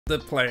the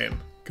plan.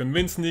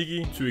 Convince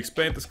Niggy to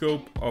expand the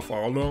scope of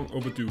our long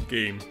overdue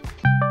game.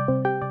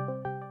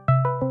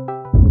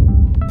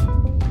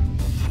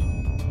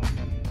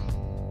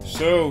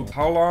 So,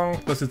 how long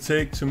does it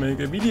take to make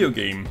a video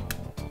game?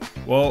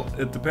 Well,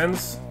 it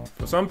depends.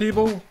 For some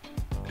people,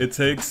 it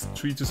takes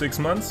 3 to 6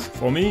 months.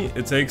 For me,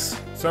 it takes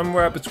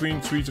somewhere between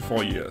 3 to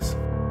 4 years.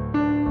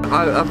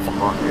 I'm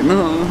fine.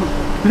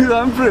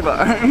 I'm pretty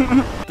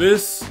fine.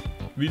 This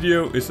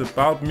video is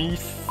about me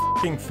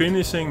f***ing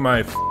finishing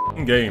my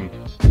f***ing game.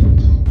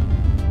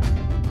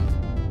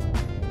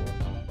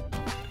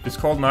 It's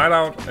called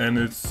KnightOut and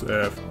it's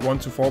a 1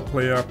 to 4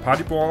 player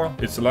party brawler.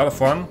 It's a lot of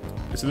fun.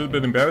 It's a little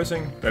bit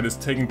embarrassing that it's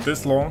taking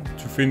this long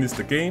to finish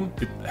the game.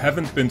 It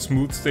haven't been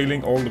smooth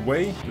sailing all the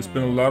way. There's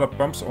been a lot of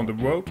bumps on the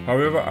road.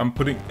 However, I'm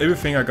putting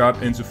everything I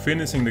got into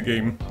finishing the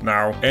game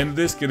now, and it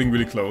is getting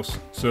really close.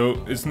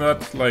 So it's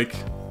not like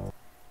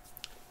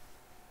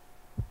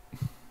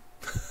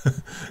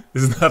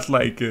it's not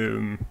like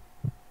who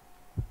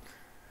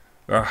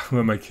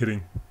am I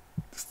kidding?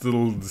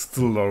 There's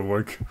still a lot of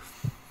work.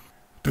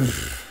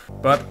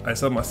 But I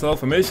set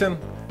myself a mission,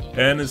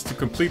 and it's to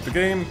complete the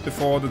game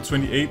before the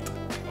 28th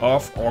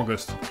of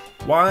August.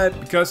 Why?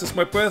 Because it's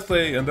my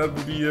birthday, and that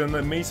would be an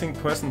amazing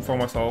present for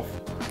myself.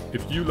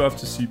 If you love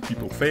to see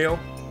people fail,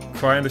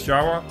 cry in the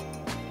shower,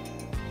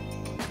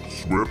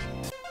 sweat.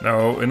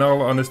 No, in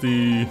all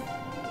honesty,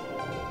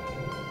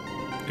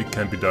 it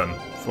can be done.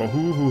 For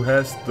who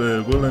has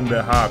the will in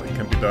their heart, it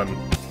can be done.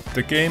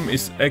 The game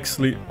is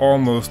actually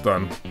almost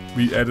done.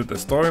 We added a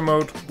story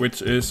mode,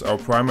 which is our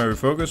primary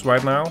focus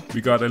right now. We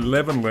got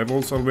 11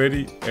 levels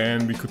already,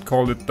 and we could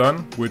call it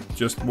done with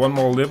just one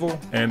more level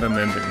and an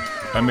ending.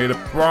 I made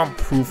a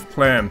bomb-proof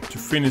plan to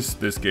finish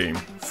this game.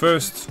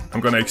 First,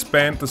 I'm gonna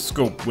expand the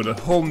scope with a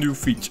whole new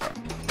feature.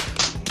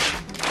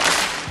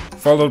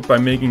 Followed by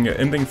making an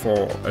ending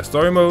for a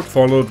story mode,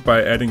 followed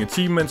by adding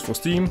achievements for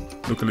Steam,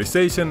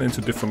 localization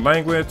into different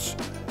language,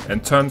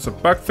 and tons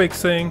of bug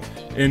fixing.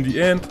 In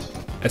the end,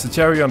 as a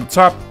cherry on the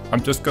top,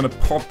 I'm just gonna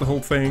port the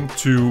whole thing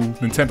to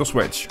Nintendo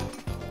Switch.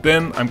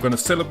 Then I'm gonna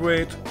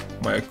celebrate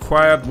my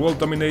acquired world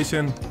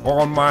domination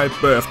on my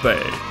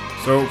birthday.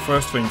 So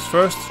first things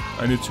first,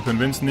 I need to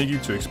convince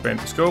Niggy to expand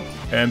the scope,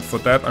 and for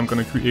that I'm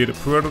gonna create a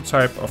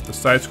prototype of the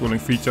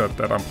side-scrolling feature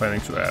that I'm planning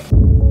to add.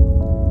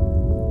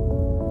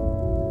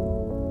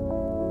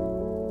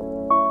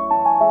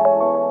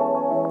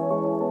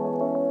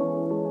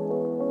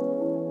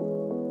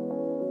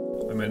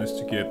 I managed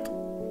to get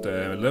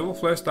the level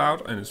fleshed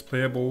out and it's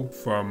playable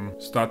from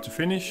start to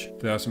finish.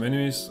 There are some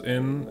enemies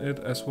in it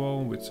as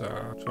well which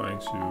are trying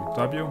to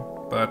stop you,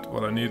 but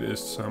what I need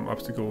is some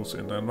obstacles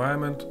in the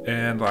environment,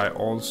 and I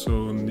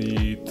also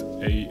need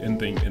a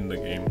ending in the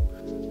game.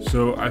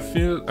 So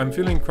I'm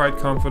feeling quite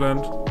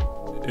confident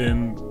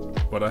in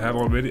what I have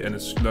already, and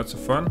it's lots of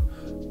fun,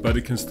 but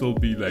it can still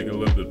be like a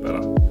little bit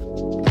better.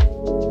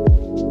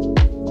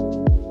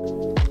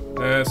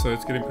 So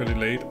it's getting pretty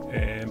late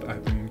and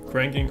I've been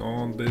cranking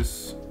on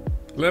this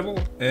level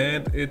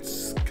and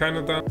it's kind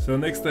of done. So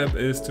next step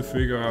is to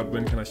figure out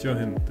when can I show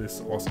him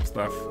this awesome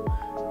stuff,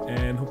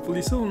 and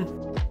hopefully soon.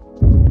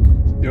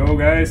 Yo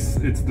guys,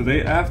 it's the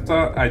day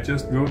after. I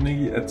just wrote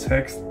Niggy a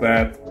text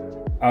that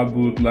I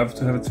would love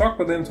to have a talk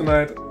with him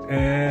tonight,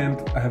 and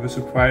I have a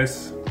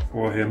surprise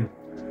for him.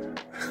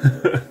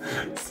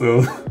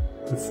 So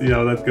let's see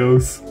how that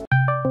goes.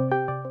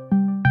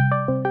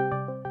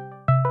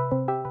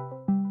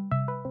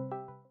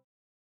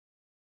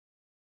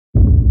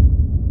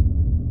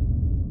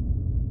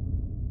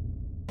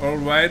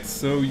 Alright,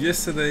 so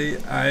yesterday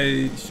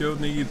I showed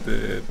Niggy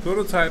the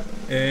prototype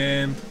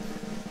and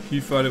he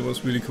thought it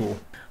was really cool.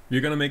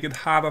 We're gonna make it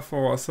harder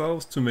for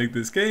ourselves to make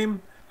this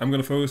game. I'm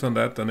gonna focus on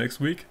that the next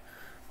week.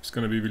 It's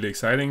gonna be really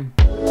exciting.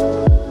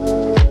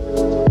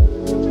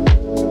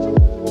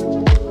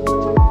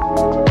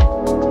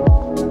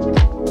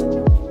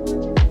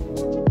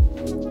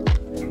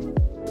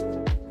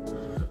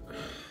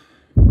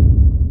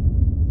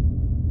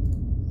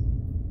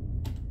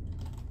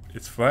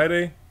 It's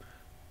Friday.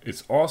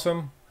 It's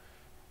awesome,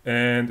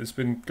 and it's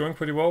been going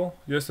pretty well.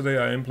 Yesterday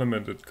I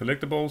implemented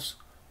collectibles,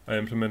 I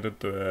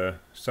implemented the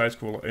side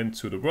scroller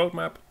into the world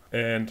map,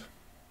 and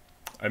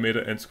I made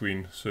an end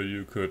screen so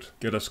you could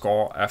get a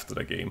score after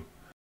the game.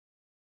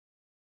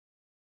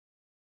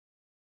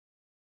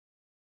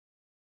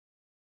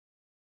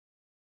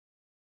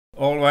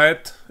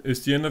 Alright,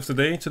 it's the end of the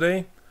day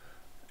today.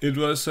 It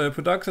was a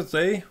productive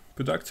day.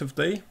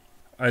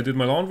 I did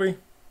my laundry,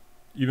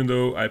 even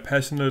though I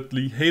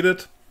passionately hate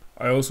it.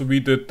 I also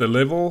redid the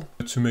level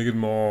to make it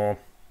more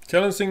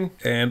challenging,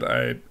 and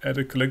I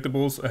added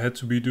collectibles. I had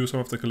to redo some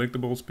of the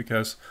collectibles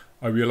because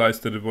I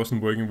realized that it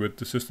wasn't working with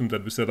the system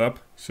that we set up.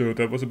 So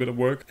that was a bit of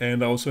work.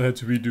 And I also had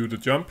to redo the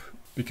jump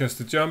because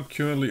the jump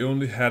currently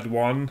only had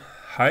one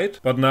height,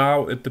 but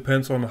now it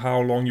depends on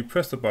how long you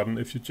press the button.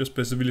 If you just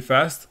press it really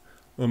fast,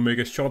 it'll make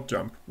a short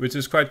jump, which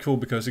is quite cool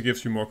because it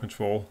gives you more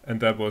control,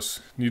 and that was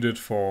needed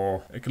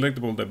for a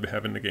collectible that we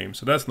have in the game,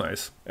 so that's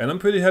nice. And I'm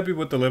pretty happy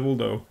with the level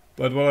though.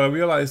 But what I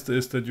realized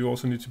is that you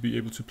also need to be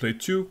able to play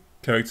 2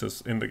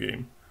 characters in the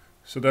game.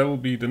 So that will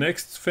be the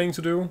next thing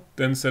to do,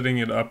 then setting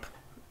it up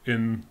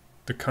in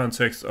the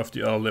context of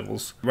the other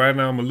levels. Right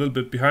now I'm a little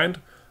bit behind,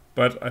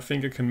 but I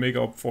think I can make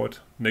up for it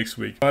next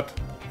week. But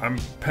I'm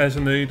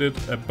passionate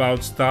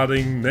about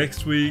starting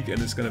next week,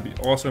 and it's gonna be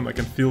awesome. I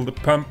can feel the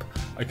pump,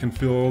 I can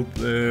feel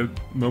the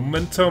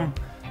momentum,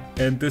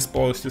 and this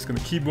ball is just gonna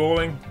keep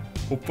rolling,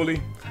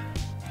 hopefully.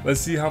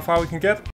 Let's see how far we can get.